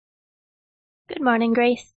Good morning,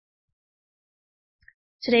 Grace.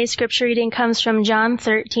 Today's scripture reading comes from John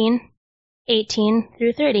 13:18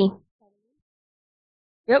 through 30.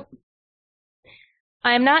 Yep.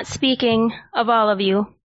 I am not speaking of all of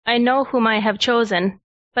you. I know whom I have chosen,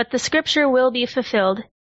 but the scripture will be fulfilled.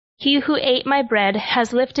 He who ate my bread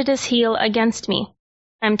has lifted his heel against me.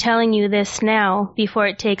 I'm telling you this now before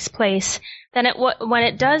it takes place, that when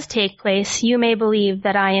it does take place, you may believe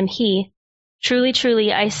that I am he. Truly,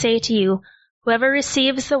 truly, I say to you, whoever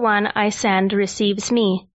receives the one I send receives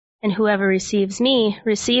me, and whoever receives me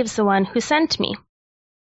receives the one who sent me.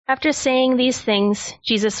 After saying these things,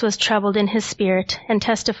 Jesus was troubled in his spirit and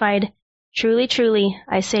testified, Truly, truly,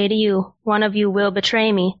 I say to you, one of you will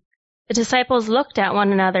betray me. The disciples looked at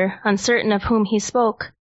one another, uncertain of whom he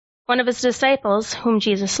spoke. One of his disciples, whom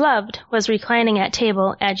Jesus loved, was reclining at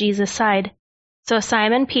table at Jesus' side. So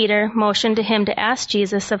Simon Peter motioned to him to ask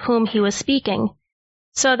Jesus of whom he was speaking.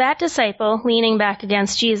 So that disciple, leaning back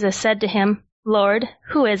against Jesus, said to him, Lord,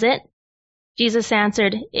 who is it? Jesus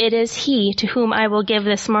answered, It is he to whom I will give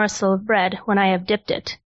this morsel of bread when I have dipped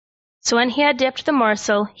it. So when he had dipped the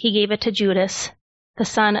morsel, he gave it to Judas, the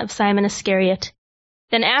son of Simon Iscariot.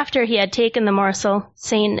 Then after he had taken the morsel,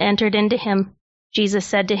 Satan entered into him. Jesus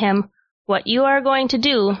said to him, What you are going to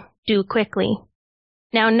do, do quickly.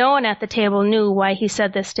 Now no one at the table knew why he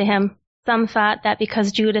said this to him. Some thought that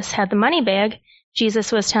because Judas had the money bag,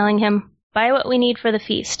 Jesus was telling him, Buy what we need for the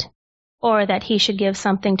feast, or that he should give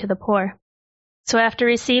something to the poor. So after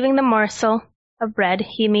receiving the morsel of bread,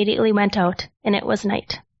 he immediately went out, and it was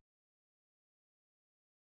night.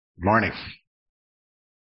 Good morning.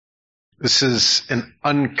 This is an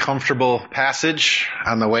uncomfortable passage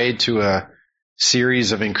on the way to a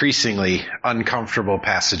series of increasingly uncomfortable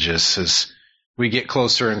passages as we get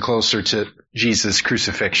closer and closer to Jesus'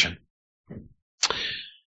 crucifixion.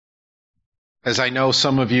 As I know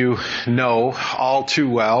some of you know all too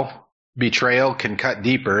well, betrayal can cut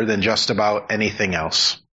deeper than just about anything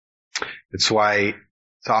else. It's why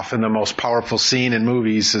it's often the most powerful scene in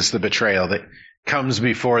movies is the betrayal that comes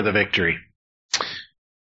before the victory.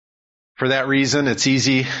 For that reason, it's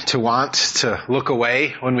easy to want to look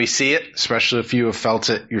away when we see it, especially if you have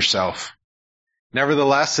felt it yourself.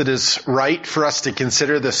 Nevertheless, it is right for us to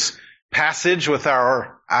consider this passage with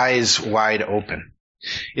our eyes wide open.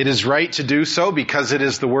 It is right to do so because it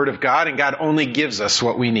is the Word of God, and God only gives us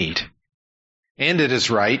what we need. And it is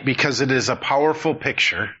right because it is a powerful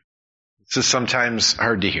picture, this is sometimes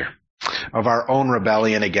hard to hear, of our own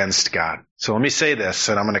rebellion against God. So let me say this,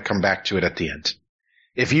 and I'm going to come back to it at the end.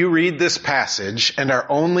 If you read this passage and are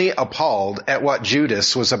only appalled at what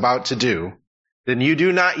Judas was about to do, then you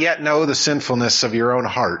do not yet know the sinfulness of your own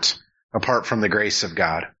heart apart from the grace of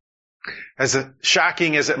God. As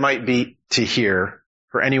shocking as it might be to hear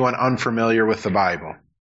for anyone unfamiliar with the Bible,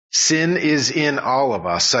 sin is in all of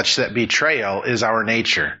us such that betrayal is our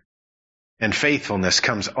nature, and faithfulness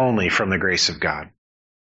comes only from the grace of God.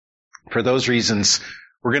 For those reasons,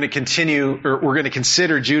 we're going to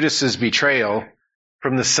consider Judas's betrayal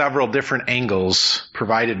from the several different angles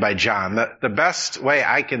provided by John. The best way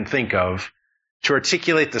I can think of to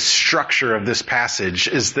articulate the structure of this passage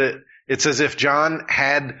is that it's as if John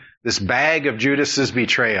had this bag of Judas's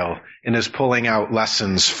betrayal and is pulling out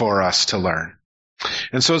lessons for us to learn.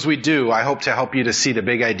 And so as we do, I hope to help you to see the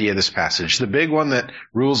big idea of this passage. The big one that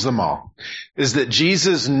rules them all is that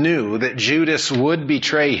Jesus knew that Judas would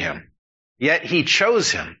betray him, yet he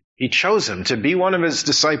chose him. He chose him to be one of his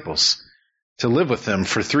disciples, to live with him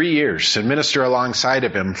for 3 years and minister alongside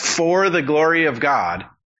of him for the glory of God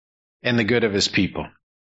and the good of his people.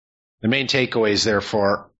 The main takeaways,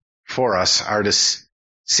 therefore, for us are to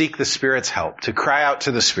seek the Spirit's help, to cry out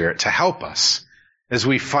to the Spirit to help us as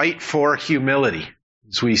we fight for humility,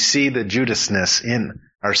 as we see the Judasness in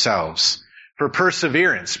ourselves, for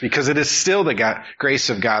perseverance, because it is still the grace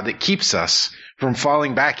of God that keeps us from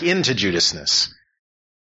falling back into Judasness,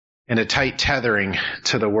 and a tight tethering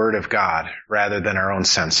to the Word of God rather than our own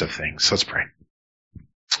sense of things. Let's pray.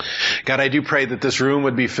 God, I do pray that this room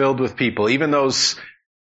would be filled with people, even those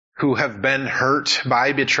who have been hurt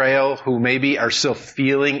by betrayal, who maybe are still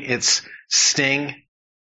feeling its sting,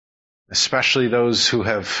 especially those who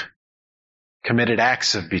have committed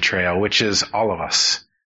acts of betrayal, which is all of us,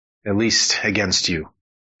 at least against you.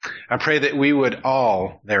 I pray that we would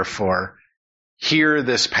all, therefore, hear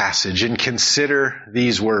this passage and consider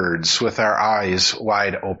these words with our eyes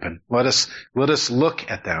wide open. Let us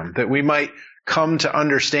look at them, that we might come to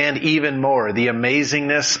understand even more the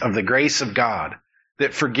amazingness of the grace of God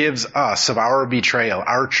that forgives us of our betrayal,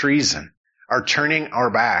 our treason, our turning our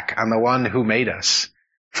back on the one who made us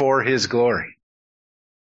for his glory.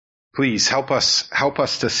 Please help us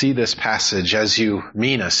to see this passage as you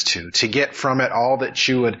mean us to get from it all that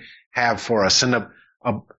you would have for us. And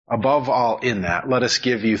above all in that, let us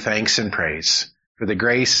give you thanks and praise for the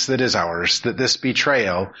grace that is ours, that this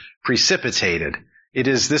betrayal precipitated. It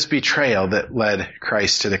is this betrayal that led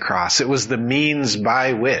Christ to the cross. It was the means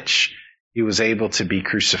by which he was able to be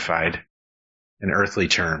crucified in earthly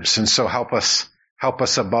terms. And so help us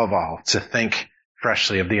above all to think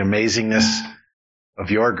freshly of the amazingness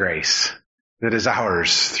of your grace that is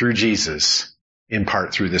ours through Jesus, in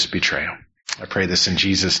part through this betrayal. I pray this in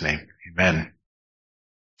Jesus' name. Amen.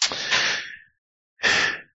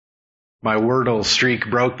 My Wordle streak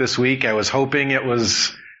broke this week. I was hoping it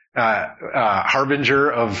was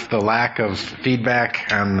harbinger of the lack of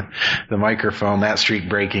feedback on the microphone, that streak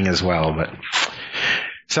breaking as well. But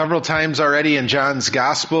several times already in John's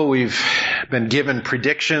gospel, we've been given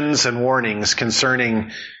predictions and warnings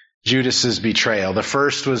concerning Judas's betrayal. The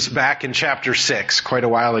first was back in chapter 6, quite a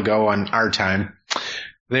while ago on our time.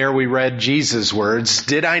 There we read Jesus' words,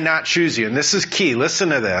 "Did I not choose you?" And this is key. Listen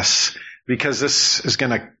to this, because this is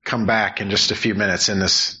going to come back in just a few minutes in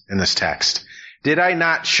this text. "Did I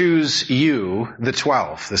not choose you, the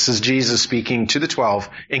 12? This is Jesus speaking to the 12,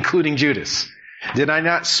 including Judas. Did I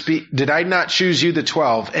not choose you, the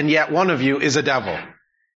 12, and yet one of you is a devil?"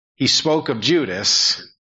 He spoke of Judas,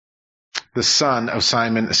 the son of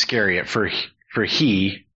Simon Iscariot, for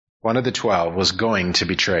he, one of the 12, was going to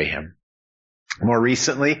betray him. More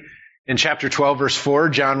recently, in chapter 12, verse 4,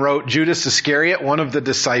 John wrote, "Judas Iscariot, one of the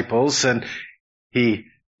disciples," and he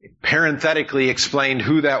parenthetically explained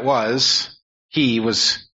who that was. He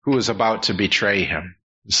was who was about to betray him.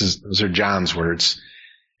 Those are John's words.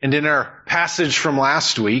 And in our passage from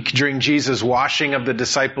last week, during Jesus' washing of the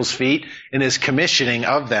disciples' feet and his commissioning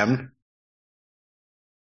of them,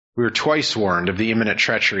 we were twice warned of the imminent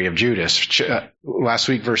treachery of Judas. Last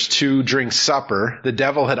week, verse 2, during supper, the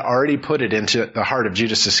devil had already put it into the heart of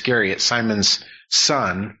Judas Iscariot, Simon's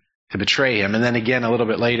son, to betray him. And then again, a little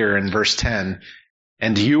bit later in verse 10,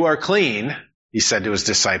 "And you are clean," he said to his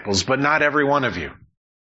disciples, "but not every one of you."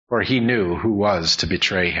 For he knew who was to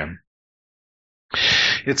betray him.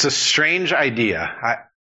 It's a strange idea.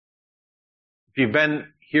 If you've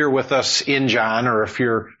been here with us in John, or if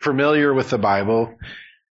you're familiar with the Bible,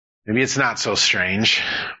 maybe it's not so strange,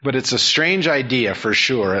 but it's a strange idea for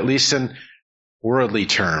sure, at least in worldly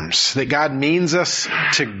terms, that God means us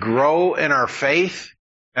to grow in our faith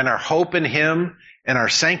and our hope in him and our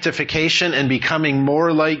sanctification and becoming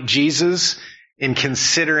more like Jesus in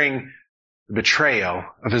considering the betrayal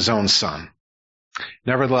of his own son.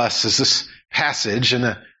 Nevertheless, as this passage and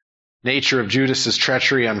the nature of Judas's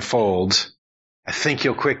treachery unfolds, I think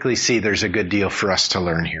you'll quickly see there's a good deal for us to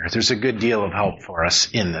learn here. There's a good deal of help for us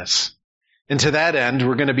in this. And to that end,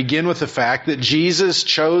 we're going to begin with the fact that Jesus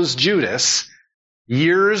chose Judas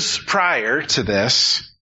years prior to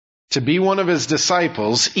this to be one of his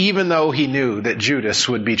disciples, even though he knew that Judas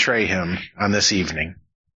would betray him on this evening.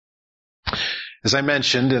 As I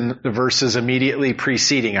mentioned in the verses immediately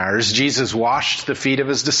preceding ours, Jesus washed the feet of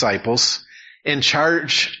his disciples and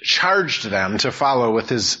charged them to follow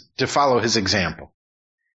his example.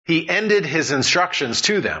 He ended his instructions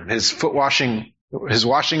to them, his washing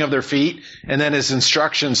of their feet, and then his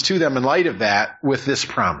instructions to them in light of that with this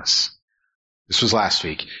promise. This was last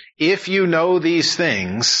week. "If you know these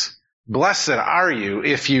things, blessed are you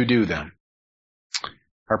if you do them."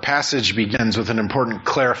 Our passage begins with an important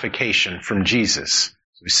clarification from Jesus.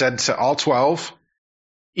 We said to all 12,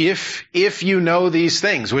 if you know these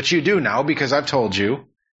things, which you do now because I've told you,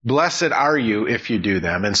 blessed are you if you do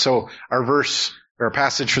them. And so our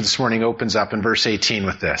passage for this morning opens up in verse 18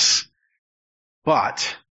 with this.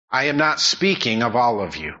 "But I am not speaking of all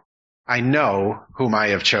of you. I know whom I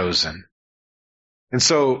have chosen." And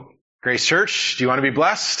so, Grace Church, do you want to be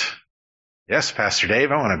blessed? Yes, Pastor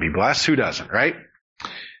Dave, I want to be blessed. Who doesn't, right?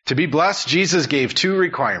 To be blessed, Jesus gave 2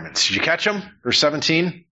 requirements. Did you catch them? Verse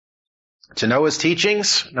 17. To know his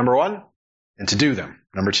teachings, number 1, and to do them,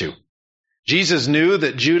 number 2. Jesus knew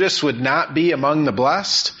that Judas would not be among the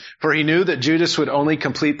blessed, for he knew that Judas would only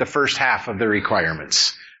complete the first half of the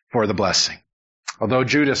requirements for the blessing. Although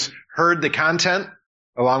Judas heard the content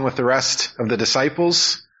along with the rest of the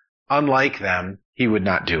disciples, unlike them, he would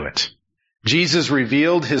not do it. Jesus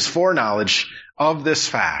revealed his foreknowledge of this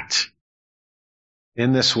fact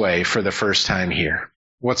in this way for the first time here.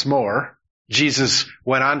 What's more, Jesus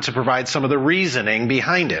went on to provide some of the reasoning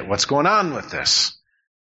behind it. What's going on with this?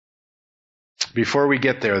 Before we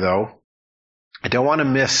get there, though, I don't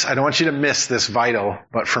want you to miss this vital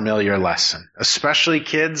but familiar lesson, especially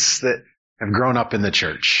kids that have grown up in the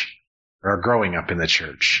church or are growing up in the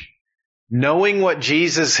church. knowing what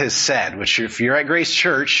Jesus has said, which if you're at Grace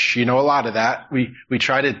Church, you know a lot of that. We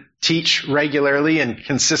try to teach regularly and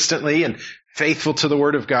consistently and faithful to the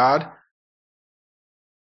Word of God.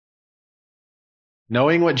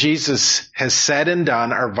 Knowing what Jesus has said and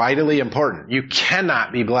done are vitally important. You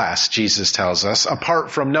cannot be blessed, Jesus tells us,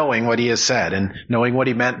 apart from knowing what he has said and knowing what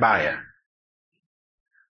he meant by it.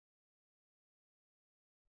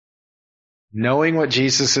 Knowing what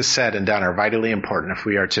Jesus has said and done are vitally important if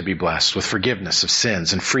we are to be blessed with forgiveness of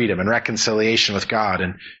sins and freedom and reconciliation with God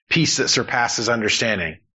and peace that surpasses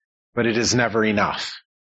understanding. But it is never enough.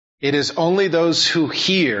 It is only those who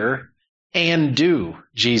hear and do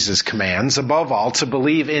Jesus' commands, above all, to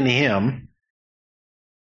believe in him,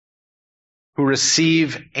 who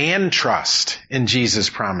receive and trust in Jesus'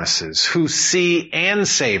 promises, who see and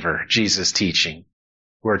savor Jesus' teaching,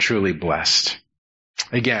 who are truly blessed.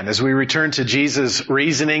 Again, as we return to Jesus'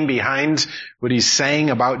 reasoning behind what he's saying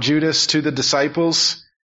about Judas to the disciples,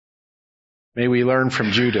 may we learn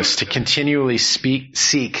from Judas to continually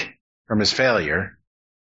seek from his failure,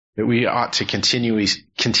 that we ought to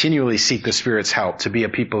continually seek the Spirit's help to be a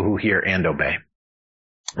people who hear and obey.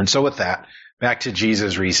 And so with that, back to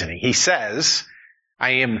Jesus' reasoning. He says, I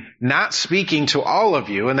am not speaking to all of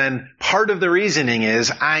you, and then part of the reasoning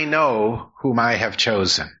is, I know whom I have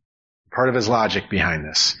chosen. Part of his logic behind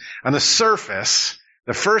this. On the surface,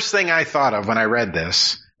 the first thing I thought of when I read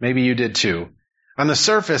this, maybe you did too, on the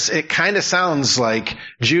surface, it kind of sounds like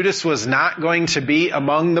Judas was not going to be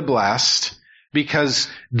among the blessed because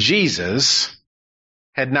Jesus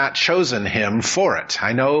had not chosen him for it.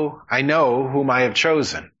 I know whom I have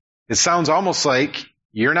chosen. It sounds almost like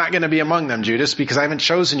you're not going to be among them, Judas, because I haven't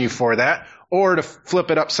chosen you for that. Or to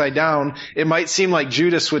flip it upside down, it might seem like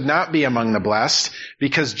Judas would not be among the blessed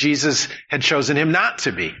because Jesus had chosen him not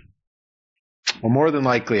to be. Well, more than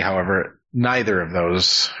likely, however, neither of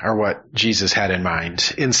those are what Jesus had in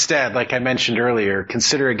mind. Instead, like I mentioned earlier,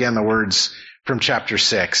 consider again the words from chapter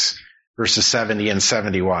 6, verses 70 and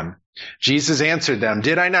 71. Jesus answered them,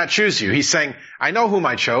 did I not choose you? He's saying, I know whom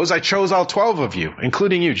I chose. I chose all 12 of you,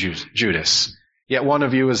 including you, Judas. Yet one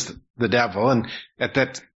of you is the devil. And at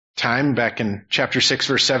that time, back in chapter 6,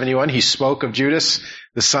 verse 71, he spoke of Judas,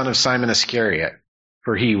 the son of Simon Iscariot,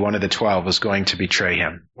 for he, one of the 12, was going to betray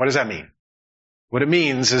him. What does that mean? What it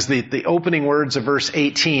means is the opening words of verse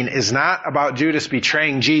 18 is not about Judas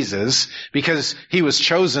betraying Jesus because he was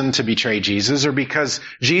chosen to betray Jesus or because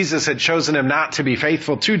Jesus had chosen him not to be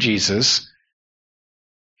faithful to Jesus.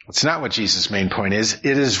 That's not what Jesus' main point is.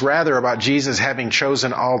 It is rather about Jesus having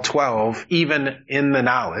chosen all 12, even in the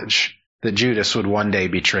knowledge that Judas would one day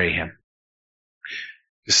betray him.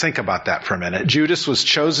 Just think about that for a minute. Judas was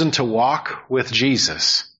chosen to walk with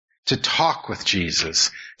Jesus, to talk with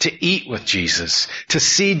Jesus, to eat with Jesus, to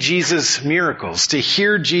see Jesus' miracles, to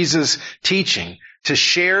hear Jesus' teaching, to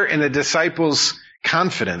share in the disciples'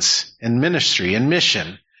 confidence and ministry and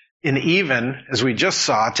mission, and even, as we just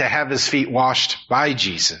saw, to have his feet washed by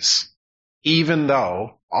Jesus, even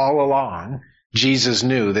though all along Jesus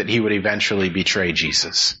knew that he would eventually betray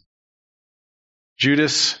Jesus.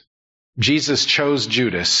 Jesus chose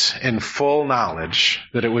Judas in full knowledge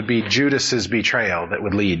that it would be Judas's betrayal that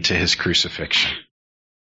would lead to his crucifixion.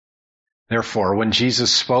 Therefore, when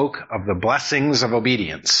Jesus spoke of the blessings of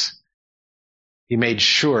obedience, he made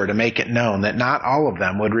sure to make it known that not all of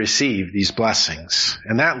them would receive these blessings.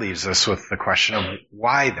 And that leaves us with the question of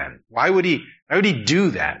why then? Why would he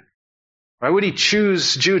do that? Why would he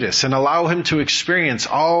choose Judas and allow him to experience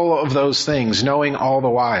all of those things, knowing all the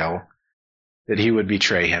while that he would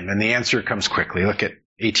betray him? And the answer comes quickly. Look at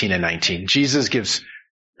 18 and 19. Jesus gives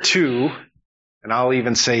 2, and I'll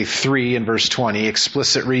even say 3 in verse 20,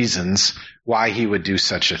 explicit reasons why he would do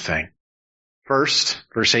such a thing. First,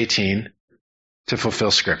 verse 18, to fulfill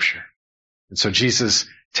Scripture. And so Jesus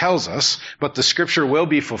tells us, but the Scripture will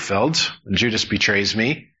be fulfilled when Judas betrays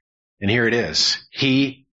me. And here it is.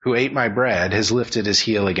 He who ate my bread has lifted his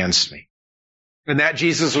heel against me. And that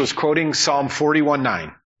Jesus was quoting Psalm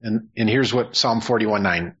 41:9. And here's what Psalm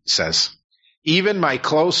 41:9 says. Even my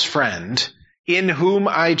close friend, in whom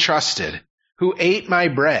I trusted, who ate my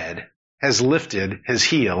bread, has lifted his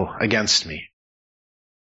heel against me.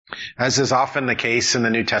 As is often the case in the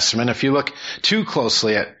New Testament, if you look too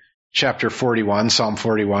closely at chapter 41, Psalm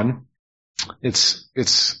 41,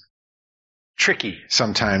 it's tricky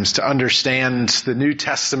sometimes to understand the New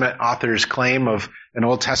Testament author's claim of an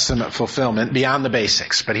Old Testament fulfillment beyond the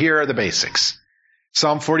basics. But here are the basics.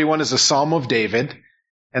 Psalm 41 is a psalm of David,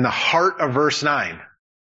 and the heart of verse 9,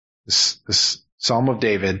 this psalm of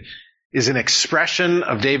David, is an expression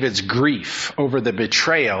of David's grief over the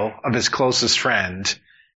betrayal of his closest friend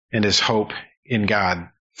and his hope in God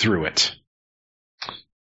through it.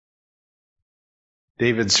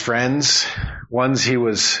 David's friends, ones he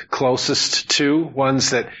was closest to, ones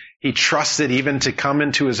that he trusted even to come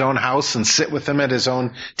into his own house and sit with him at his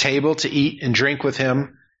own table to eat and drink with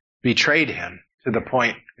him, betrayed him to the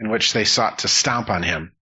point in which they sought to stomp on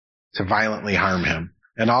him, to violently harm him.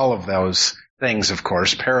 And all of those things, of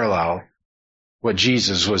course, parallel what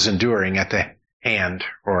Jesus was enduring at the hand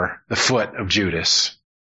or the foot of Judas.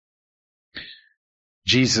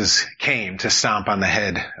 Jesus came to stomp on the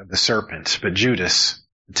head of the serpent, but Judas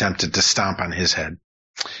attempted to stomp on his head.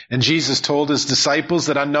 And Jesus told his disciples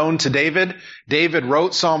that unknown to David, David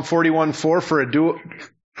wrote Psalm 41:4 for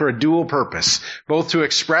a dual purpose, both to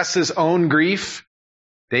express his own grief,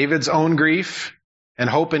 David's own grief, and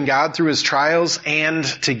hope in God through his trials, and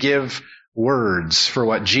to give words for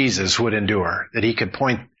what Jesus would endure, that he could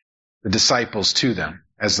point the disciples to them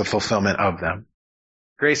as the fulfillment of them.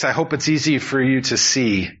 Grace, I hope it's easy for you to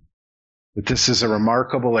see that this is a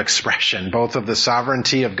remarkable expression, both of the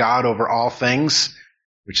sovereignty of God over all things,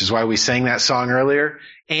 which is why we sang that song earlier,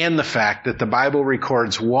 and the fact that the Bible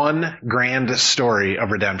records one grand story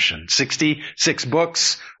of redemption. 66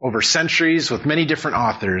 books over centuries with many different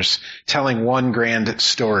authors telling one grand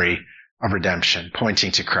story of redemption,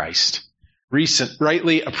 pointing to Christ.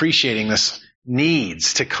 Rightly appreciating this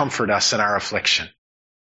needs to comfort us in our affliction.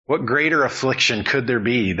 What greater affliction could there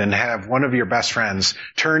be than to have one of your best friends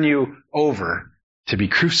turn you over to be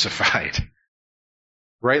crucified?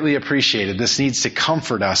 Rightly appreciated, this needs to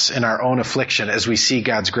comfort us in our own affliction as we see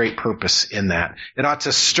God's great purpose in that. It ought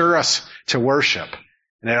to stir us to worship,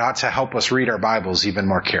 and it ought to help us read our Bibles even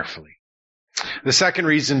more carefully. The second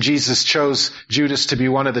reason Jesus chose Judas to be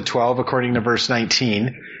one of the 12, according to verse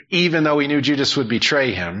 19, even though he knew Judas would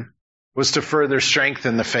betray him, was to further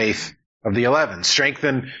strengthen the faith of the 11.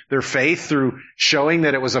 Strengthen their faith through showing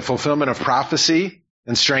that it was a fulfillment of prophecy,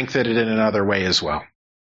 and strengthen it in another way as well.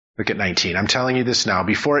 Look at 19. I'm telling you this now,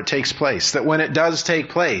 before it takes place, that when it does take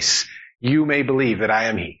place, you may believe that I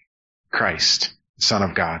am he, Christ, the Son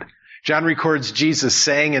of God. John records Jesus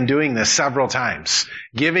saying and doing this several times,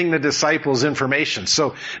 giving the disciples information.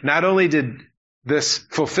 So not only did this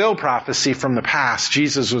fulfill prophecy from the past,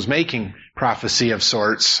 Jesus was making prophecy of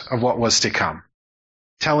sorts of what was to come,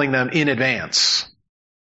 telling them in advance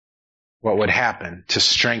what would happen to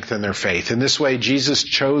strengthen their faith. In this way, Jesus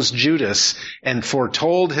chose Judas and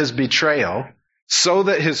foretold his betrayal so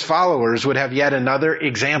that his followers would have yet another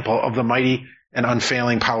example of the mighty and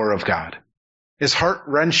unfailing power of God. As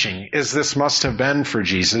heart-wrenching as this must have been for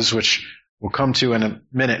Jesus, which we'll come to in a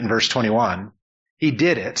minute in verse 21, he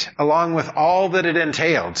did it, along with all that it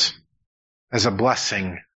entailed, as a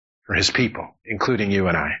blessing for his people, including you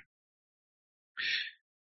and I.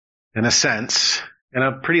 In a sense, in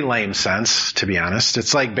a pretty lame sense, to be honest,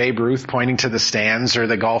 it's like Babe Ruth pointing to the stands, or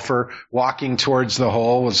the golfer walking towards the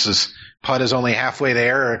hole as his putt is only halfway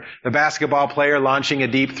there, or the basketball player launching a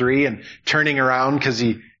deep three and turning around because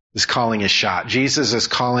he is calling his shot. Jesus is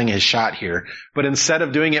calling his shot here. But instead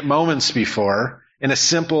of doing it moments before, in a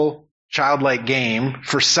simple, childlike game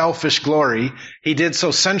for selfish glory, he did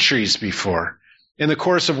so centuries before, in the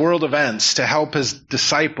course of world events, to help his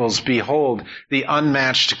disciples behold the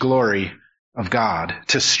unmatched glory of God,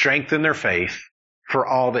 to strengthen their faith for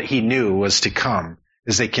all that he knew was to come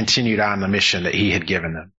as they continued on the mission that he had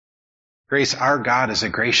given them. Grace, our God is a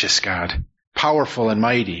gracious God, powerful and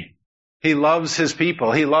mighty. He loves his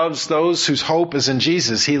people. He loves those whose hope is in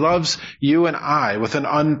Jesus. He loves you and I with an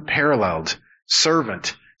unparalleled,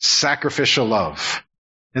 servant, sacrificial love.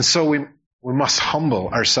 And so we must humble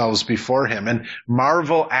ourselves before him and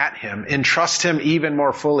marvel at him and trust him even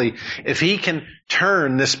more fully. If he can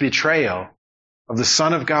turn this betrayal of the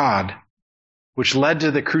Son of God, which led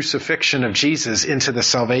to the crucifixion of Jesus, into the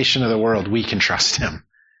salvation of the world, we can trust him.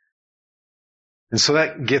 And so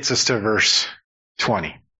that gets us to verse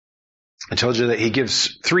 20. I told you that he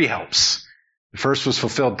gives three helps. The first was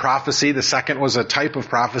fulfilled prophecy. The second was a type of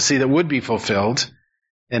prophecy that would be fulfilled.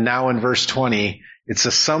 And now in verse 20, it's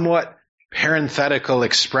a somewhat parenthetical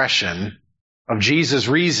expression of Jesus'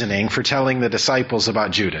 reasoning for telling the disciples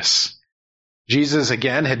about Judas. Jesus,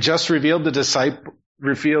 again, had just revealed to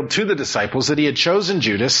the disciples that he had chosen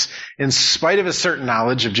Judas, in spite of a certain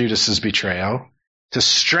knowledge of Judas's betrayal, to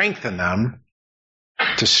strengthen them,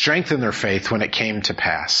 to strengthen their faith when it came to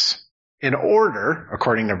pass, in order,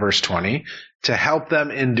 according to verse 20, to help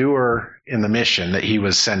them endure in the mission that he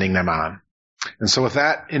was sending them on. And so with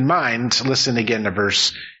that in mind, listen again to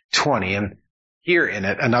verse 20 and hear in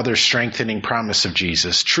it another strengthening promise of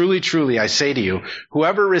Jesus. Truly, truly, I say to you,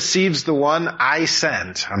 whoever receives the one I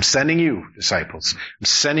send, I'm sending you, disciples, I'm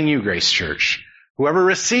sending you, Grace Church. Whoever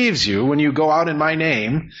receives you when you go out in my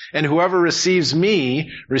name, and whoever receives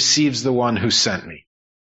me receives the one who sent me.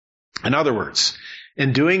 In other words,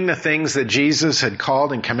 in doing the things that Jesus had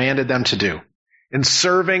called and commanded them to do, in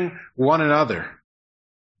serving one another,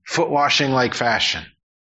 foot washing like fashion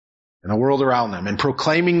in the world around them, and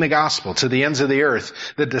proclaiming the gospel to the ends of the earth,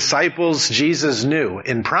 the disciples Jesus knew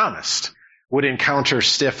and promised would encounter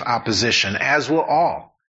stiff opposition, as will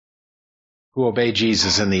all who obey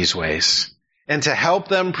Jesus in these ways. And to help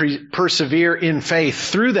them persevere in faith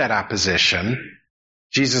through that opposition,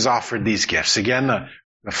 Jesus offered these gifts. Again,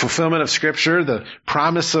 the fulfillment of Scripture, the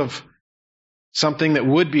promise of something that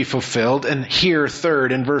would be fulfilled. And here,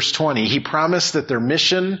 third, in verse 20, he promised that their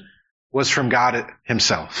mission was from God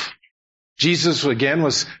himself. Jesus, again,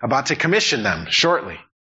 was about to commission them shortly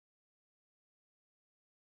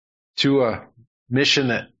to a mission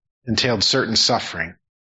that entailed certain suffering.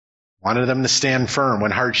 Wanted them to stand firm when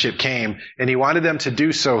hardship came, and he wanted them to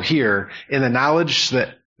do so here in the knowledge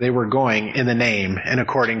that they were going in the name and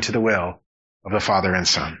according to the will of the Father and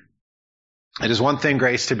Son. It is one thing,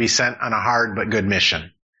 grace, to be sent on a hard but good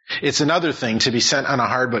mission. It's another thing to be sent on a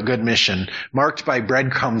hard but good mission, marked by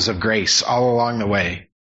breadcrumbs of grace all along the way,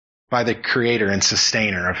 by the Creator and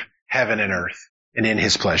Sustainer of heaven and earth, and in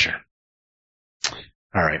his pleasure.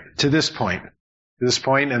 All right, to this point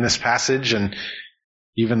in this passage, and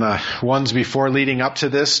even the ones before leading up to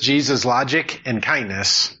this, Jesus' logic and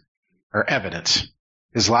kindness are evident.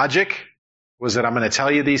 His logic was that I'm going to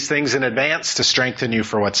tell you these things in advance to strengthen you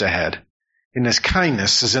for what's ahead. And his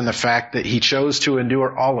kindness is in the fact that he chose to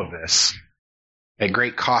endure all of this at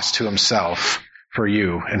great cost to himself for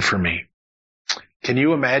you and for me. Can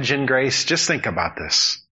you imagine, grace? Just think about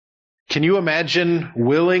this. Can you imagine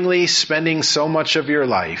willingly spending so much of your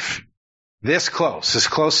life this close, as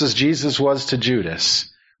close as Jesus was to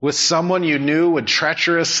Judas, with someone you knew would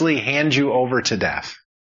treacherously hand you over to death?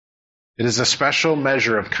 It is a special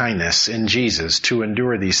measure of kindness in Jesus to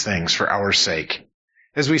endure these things for our sake.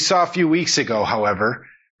 As we saw a few weeks ago, however,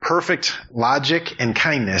 perfect logic and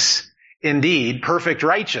kindness, indeed perfect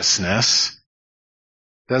righteousness,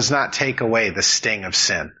 does not take away the sting of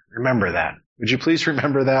sin. Remember that. Would you please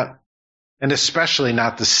remember that? And especially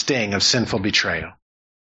not the sting of sinful betrayal.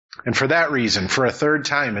 And for that reason, for a third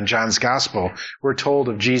time in John's Gospel, we're told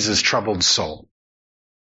of Jesus' troubled soul.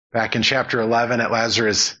 Back in chapter 11 at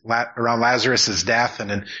around Lazarus' death,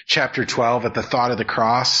 and in chapter 12 at the thought of the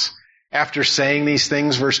cross, after saying these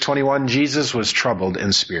things, verse 21, Jesus was troubled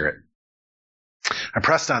in spirit. I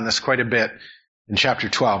pressed on this quite a bit in chapter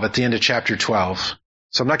 12, at the end of chapter 12.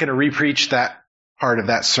 So I'm not going to repreach that part of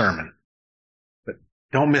that sermon. But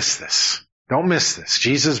don't miss this. Don't miss this.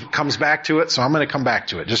 Jesus comes back to it, so I'm going to come back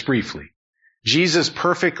to it just briefly. Jesus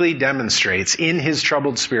perfectly demonstrates in his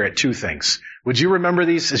troubled spirit two things. Would you remember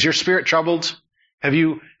these? Is your spirit troubled? Have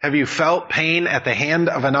you felt pain at the hand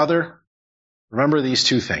of another? Remember these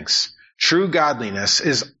two things. True godliness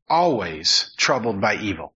is always troubled by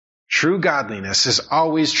evil. True godliness is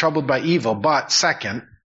always troubled by evil. But second,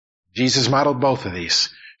 Jesus modeled both of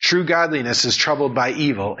these. True godliness is troubled by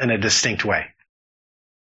evil in a distinct way.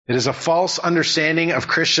 It is a false understanding of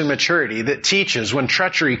Christian maturity that teaches when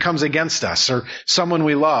treachery comes against us or someone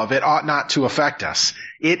we love, it ought not to affect us.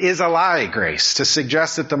 It is a lie, grace, to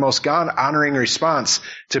suggest that the most God-honoring response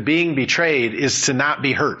to being betrayed is to not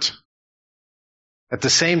be hurt. At the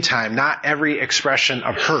same time, not every expression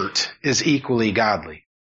of hurt is equally godly.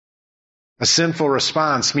 A sinful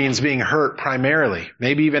response means being hurt primarily,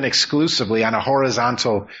 maybe even exclusively, on a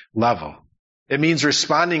horizontal level. It means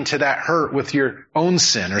responding to that hurt with your own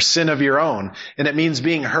sin or sin of your own. And it means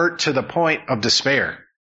being hurt to the point of despair,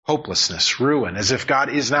 hopelessness, ruin, as if God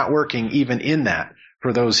is not working even in that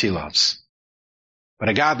for those he loves. But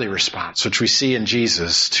a godly response, which we see in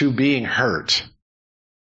Jesus, to being hurt,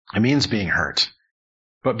 it means being hurt,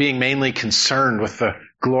 but being mainly concerned with the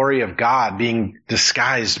glory of God being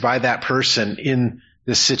disguised by that person in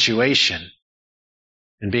this situation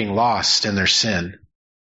and being lost in their sin.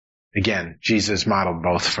 Again, Jesus modeled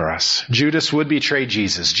both for us. Judas would betray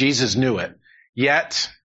Jesus. Jesus knew it. Yet,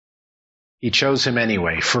 he chose him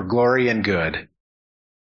anyway for glory and good.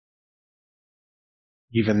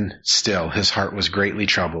 Even still, his heart was greatly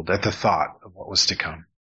troubled at the thought of what was to come.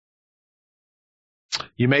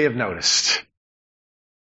 You may have noticed.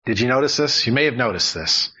 Did you notice this? You may have noticed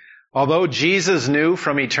this. Although Jesus knew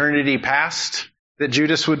from eternity past that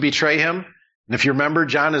Judas would betray him, and if you remember,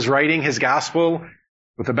 John is writing his gospel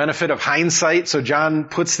with the benefit of hindsight, so John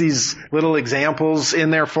puts these little examples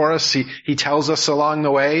in there for us. He tells us along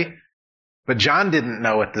the way. But John didn't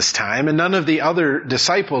know at this time, and none of the other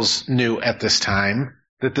disciples knew at this time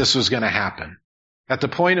that this was going to happen. At the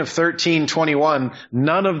point of 13:21,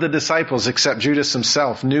 none of the disciples except Judas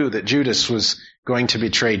himself knew that Judas was going to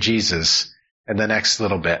betray Jesus in the next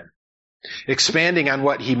little bit. Expanding on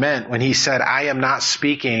what he meant when he said, I am not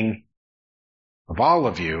speaking of all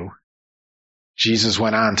of you, John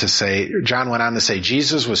went on to say,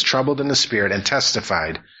 Jesus was troubled in the spirit and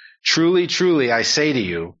testified, truly, truly, I say to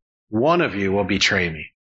you, one of you will betray me.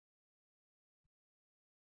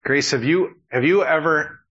 Grace, have you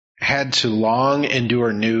ever had to long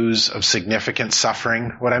endure news of significant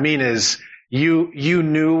suffering? What I mean is, you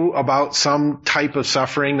knew about some type of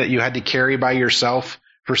suffering that you had to carry by yourself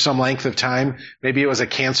for some length of time. Maybe it was a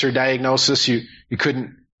cancer diagnosis you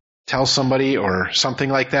couldn't tell somebody or something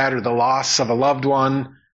like that, or the loss of a loved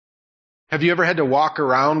one. Have you ever had to walk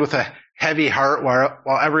around with a heavy heart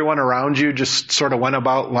while everyone around you just sort of went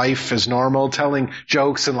about life as normal, telling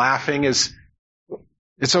jokes and laughing?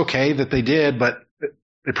 It's okay that they did, but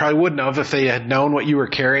they probably wouldn't have if they had known what you were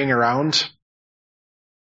carrying around.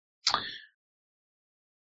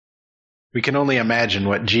 We can only imagine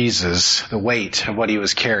the weight of what he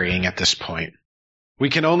was carrying at this point. We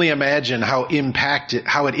can only imagine how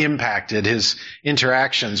it impacted his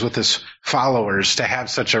interactions with his followers to have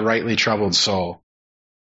such a rightly troubled soul.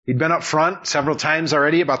 He'd been up front several times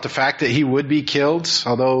already about the fact that he would be killed,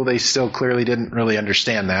 although they still clearly didn't really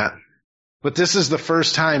understand that. But this is the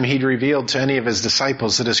first time he'd revealed to any of his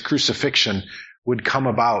disciples that his crucifixion would come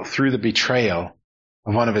about through the betrayal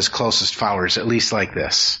of one of his closest followers, at least like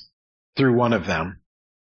this, through one of them.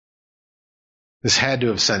 This had to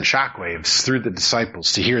have sent shockwaves through the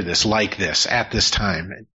disciples to hear this like this at this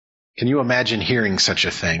time. Can you imagine hearing such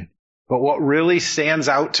a thing? But what really stands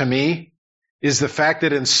out to me is the fact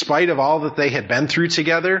that in spite of all that they had been through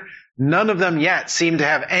together, none of them yet seemed to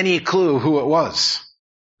have any clue who it was.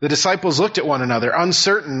 The disciples looked at one another,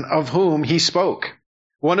 uncertain of whom he spoke.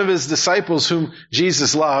 One of his disciples whom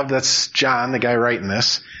Jesus loved, that's John, the guy writing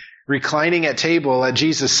this, reclining at table at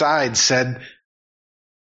Jesus' side, said,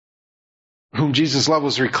 whom Jesus loved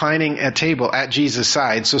was reclining at table at Jesus'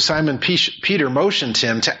 side. So Simon Peter motioned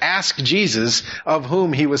him to ask Jesus of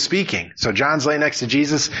whom he was speaking. So John's laying next to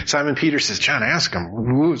Jesus. Simon Peter says, John, ask him.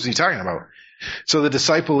 Who is he talking about? So the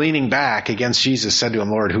disciple leaning back against Jesus said to him,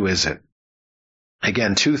 Lord, who is it?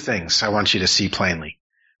 Again, two things I want you to see plainly.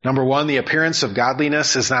 Number one, the appearance of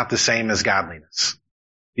godliness is not the same as godliness.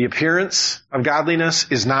 The appearance of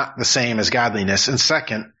godliness is not the same as godliness. And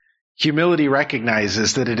second, humility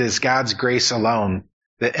recognizes that it is God's grace alone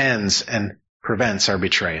that ends and prevents our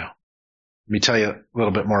betrayal. Let me tell you a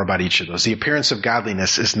little bit more about each of those. The appearance of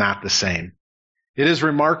godliness is not the same. It is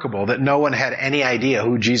remarkable that no one had any idea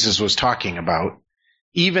who Jesus was talking about.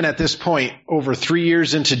 Even at this point, over 3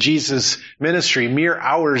 years into Jesus' ministry, mere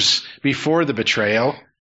hours before the betrayal,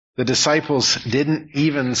 the disciples didn't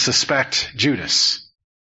even suspect Judas.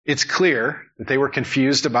 It's clear that they were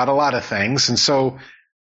confused about a lot of things, and so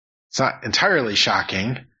it's not entirely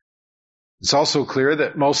shocking. It's also clear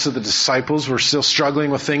that most of the disciples were still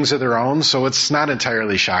struggling with things of their own, so it's not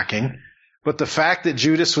entirely shocking. But the fact that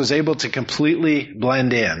Judas was able to completely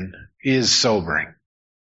blend in is sobering.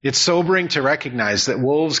 It's sobering to recognize that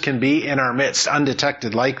wolves can be in our midst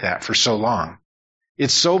undetected like that for so long.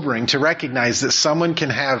 It's sobering to recognize that someone can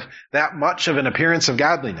have that much of an appearance of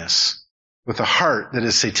godliness with a heart that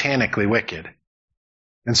is satanically wicked.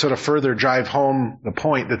 And so to further drive home the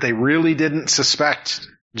point that they really didn't suspect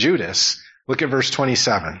Judas, look at verse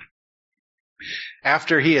 27.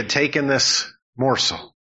 After he had taken this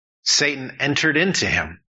morsel, Satan entered into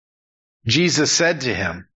him. Jesus said to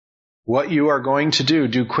him, what you are going to do,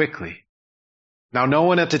 do quickly. Now, no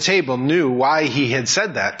one at the table knew why he had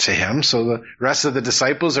said that to him, so the rest of the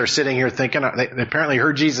disciples are sitting here thinking, they apparently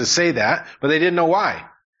heard Jesus say that, but they didn't know why.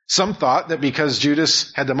 Some thought that because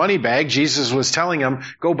Judas had the money bag, Jesus was telling him,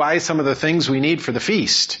 go buy some of the things we need for the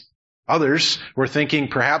feast. Others were thinking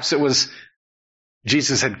perhaps it was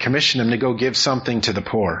Jesus had commissioned him to go give something to the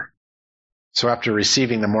poor. So after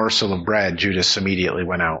receiving the morsel of bread, Judas immediately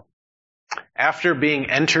went out. After being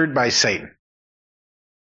entered by Satan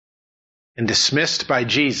and dismissed by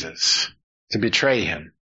Jesus to betray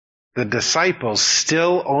him, the disciples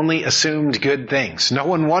still only assumed good things. No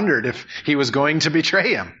one wondered if he was going to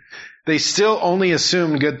betray him. They still only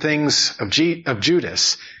assumed good things of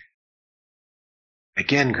Judas.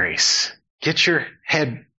 Again, Grace, get your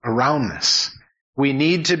head around this. We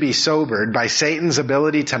need to be sobered by Satan's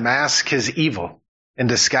ability to mask his evil and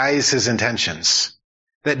disguise his intentions.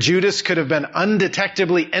 That Judas could have been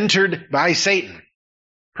undetectably entered by Satan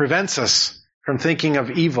prevents us from thinking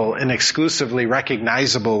of evil in exclusively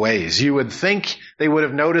recognizable ways. You would think they would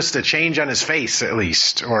have noticed a change on his face at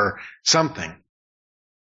least, or something.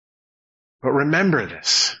 But remember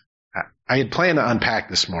this. I had planned to unpack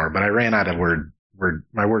this more, but I ran out of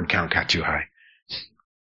my word count got too high.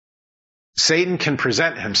 Satan can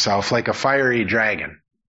present himself like a fiery dragon,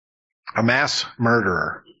 a mass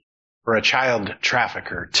murderer, or a child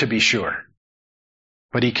trafficker, to be sure.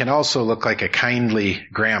 But he can also look like a kindly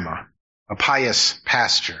grandma, a pious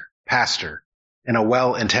pastor, and a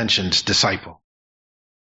well-intentioned disciple.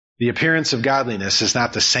 The appearance of godliness is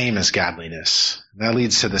not the same as godliness. That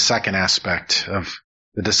leads to the second aspect of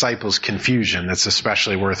the disciples' confusion that's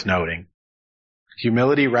especially worth noting.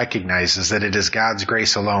 Humility recognizes that it is God's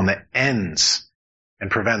grace alone that ends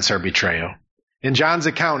and prevents our betrayal. In John's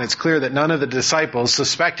account, it's clear that none of the disciples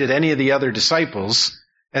suspected any of the other disciples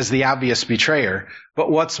as the obvious betrayer.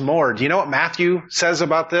 But what's more, do you know what Matthew says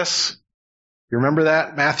about this? You remember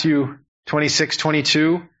that? Matthew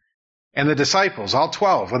 26:22. And the disciples, all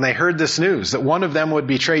 12, when they heard this news that one of them would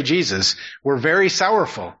betray Jesus, were very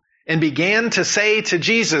sorrowful and began to say to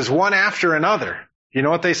Jesus one after another. You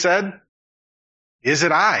know what they said? Is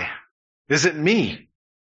it I? Is it me?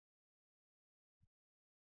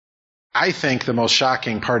 I think the most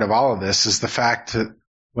shocking part of all of this is the fact that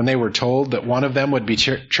when they were told that one of them would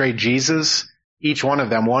betray Jesus, each one of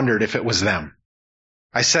them wondered if it was them.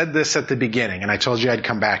 I said this at the beginning, and I told you I'd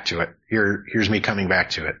come back to it. Here's me coming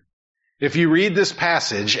back to it. If you read this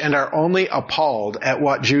passage and are only appalled at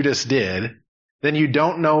what Judas did, then you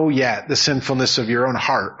don't know yet the sinfulness of your own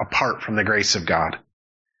heart apart from the grace of God.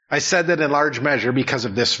 I said that in large measure because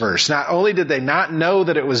of this verse. Not only did they not know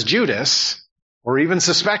that it was Judas, or even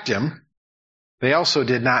suspect him, they also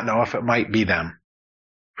did not know if it might be them.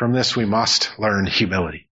 From this we must learn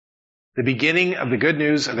humility. The beginning of the good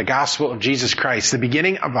news of the gospel of Jesus Christ, the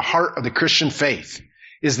beginning of the heart of the Christian faith,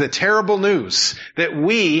 is the terrible news that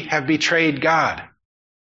we have betrayed God.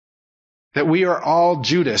 That we are all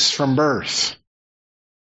Judas from birth.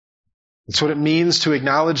 It's what it means to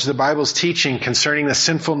acknowledge the Bible's teaching concerning the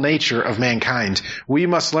sinful nature of mankind. We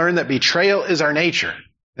must learn that betrayal is our nature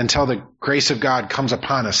until the grace of God comes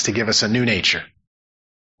upon us to give us a new nature.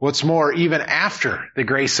 What's more, even after the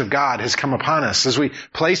grace of God has come upon us, as we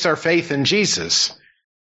place our faith in Jesus,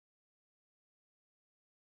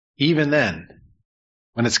 even then,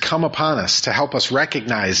 when it's come upon us to help us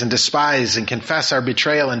recognize and despise and confess our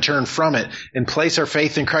betrayal and turn from it and place our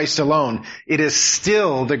faith in Christ alone, it is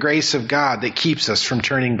still the grace of God that keeps us from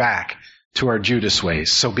turning back to our Judas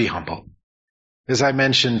ways. So be humble. As I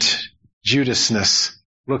mentioned, Judasness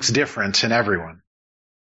looks different in everyone,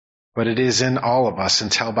 but it is in all of us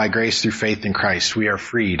until by grace through faith in Christ we are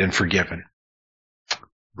freed and forgiven,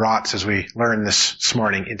 brought, as we learned this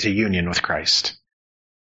morning, into union with Christ.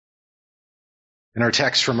 In our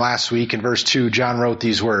text from last week, in verse 2, John wrote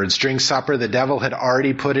these words, "During supper, the devil had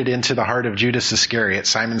already put it into the heart of Judas Iscariot,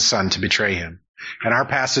 Simon's son, to betray him." In our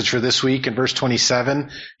passage for this week, in verse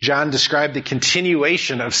 27, John described the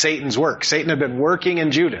continuation of Satan's work. Satan had been working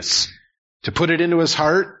in Judas to put it into his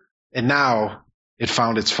heart, and now it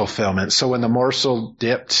found its fulfillment. So when the morsel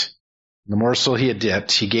he had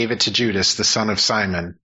dipped, he gave it to Judas, the son of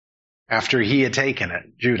Simon. After he had taken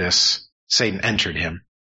it, Judas, Satan entered him.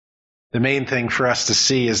 The main thing for us to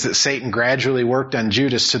see is that Satan gradually worked on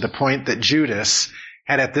Judas to the point that Judas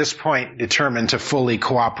had at this point determined to fully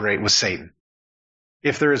cooperate with Satan.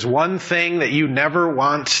 If there is one thing that you never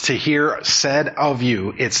want to hear said of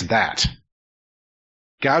you, it's that.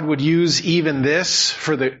 God would use even this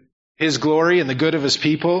for His glory and the good of His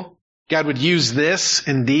people. God would use this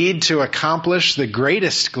indeed to accomplish the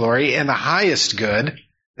greatest glory and the highest good,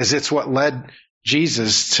 as it's what led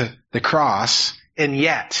Jesus to the cross. And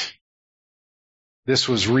yet, this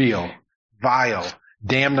was real, vile,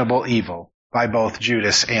 damnable evil by both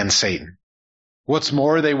Judas and Satan. What's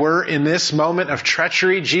more, they were in this moment of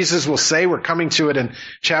treachery. Jesus will say, we're coming to it in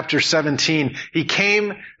chapter 17, He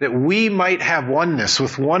came that we might have oneness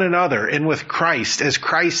with one another and with Christ, as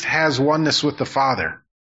Christ has oneness with the Father.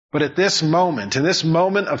 But at this moment, in this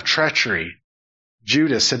moment of treachery,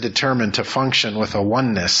 Judas had determined to function with a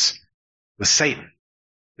oneness with Satan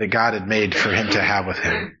that God had made for him to have with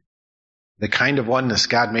him. The kind of oneness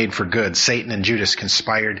God made for good, Satan and Judas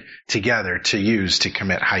conspired together to use to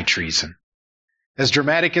commit high treason. As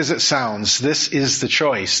dramatic as it sounds, this is the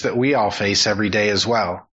choice that we all face every day as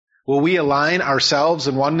well. Will we align ourselves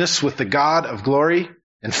in oneness with the God of glory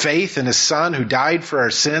and faith in His Son who died for our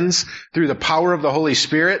sins through the power of the Holy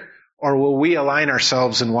Spirit, or will we align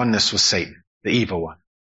ourselves in oneness with Satan, the evil one?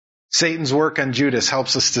 Satan's work on Judas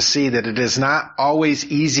helps us to see that it is not always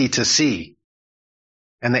easy to see,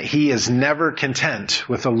 and that he is never content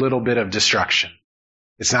with a little bit of destruction.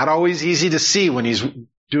 It's not always easy to see when he's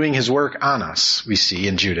doing his work on us, we see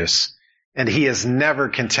in Judas. And he is never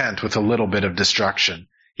content with a little bit of destruction.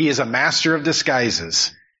 He is a master of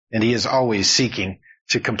disguises, and he is always seeking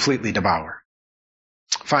to completely devour.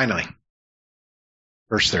 Finally,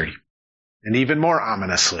 Verse 30. And even more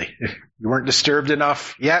ominously, if you weren't disturbed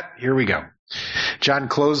enough yet, here we go. John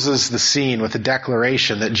closes the scene with a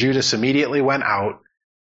declaration that Judas immediately went out.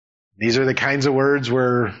 These are the kinds of words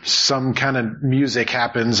where some kind of music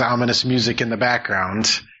happens, ominous music in the background,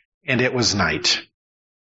 and it was night.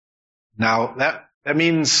 Now, that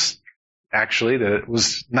means actually that it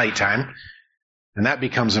was nighttime, and that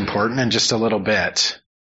becomes important in just a little bit.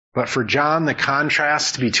 But for John, the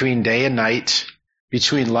contrast between day and night,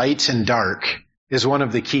 between light and dark, is one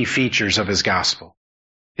of the key features of his gospel.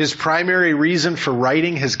 His primary reason for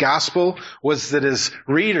writing his gospel was that his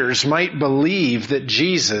readers might believe that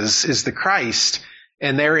Jesus is the Christ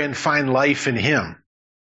and therein find life in him.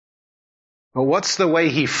 But what's the way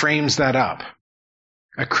he frames that up?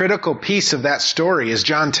 A critical piece of that story, as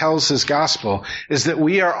John tells his gospel, is that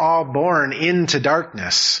we are all born into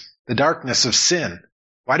darkness, the darkness of sin.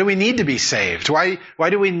 Why do we need to be saved? Why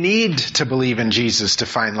do we need to believe in Jesus to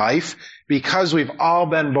find life? Because we've all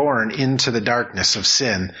been born into the darkness of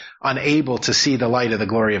sin, unable to see the light of the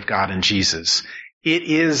glory of God in Jesus. It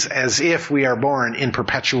is as if we are born in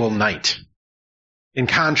perpetual night. In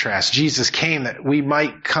contrast, Jesus came that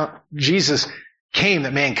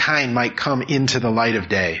mankind might come into the light of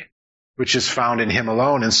day, which is found in him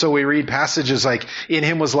alone. And so we read passages like, in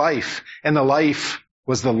him was life, and the life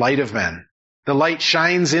was the light of men. The light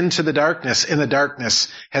shines into the darkness, and the darkness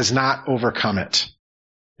has not overcome it.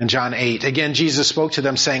 In John 8, again, Jesus spoke to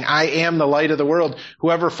them saying, I am the light of the world.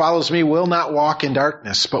 Whoever follows me will not walk in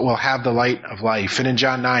darkness, but will have the light of life. And in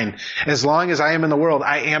John 9, as long as I am in the world,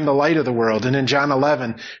 I am the light of the world. And in John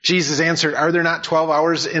 11, Jesus answered, are there not 12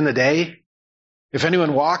 hours in the day? If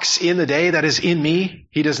anyone walks in the day, that is in me,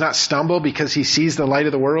 he does not stumble because he sees the light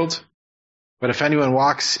of the world. But if anyone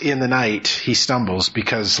walks in the night, he stumbles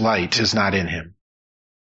because light is not in him.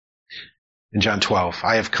 In John 12,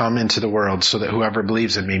 I have come into the world so that whoever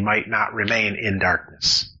believes in me might not remain in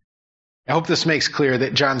darkness. I hope this makes clear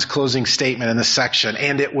that John's closing statement in this section,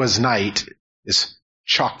 and it was night, is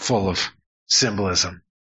chock full of symbolism.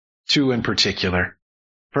 Two in particular.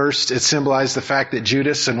 First, it symbolized the fact that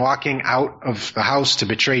Judas, in walking out of the house to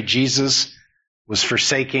betray Jesus, was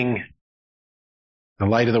forsaking the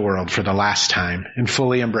light of the world for the last time and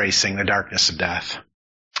fully embracing the darkness of death.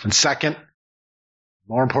 And second,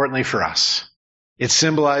 more importantly for us, it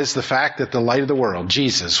symbolized the fact that the light of the world,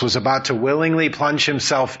 Jesus, was about to willingly plunge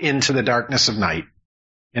himself into the darkness of night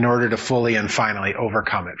in order to fully and finally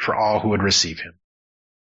overcome it for all who would receive him.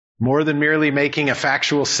 More than merely making a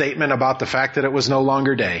factual statement about the fact that it was no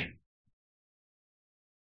longer day,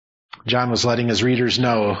 John was letting his readers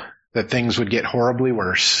know that things would get horribly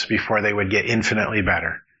worse before they would get infinitely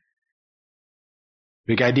better.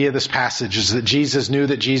 The big idea of this passage is that Jesus knew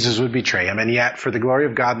that Jesus would betray him, and yet, for the glory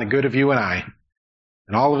of God and the good of you and I,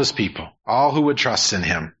 and all of his people, all who would trust in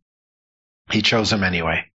him, he chose him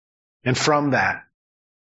anyway. And from that,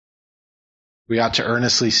 we ought to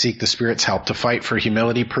earnestly seek the Spirit's help to fight for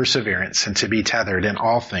humility, perseverance, and to be tethered in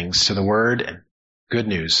all things to the word and good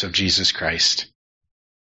news of Jesus Christ.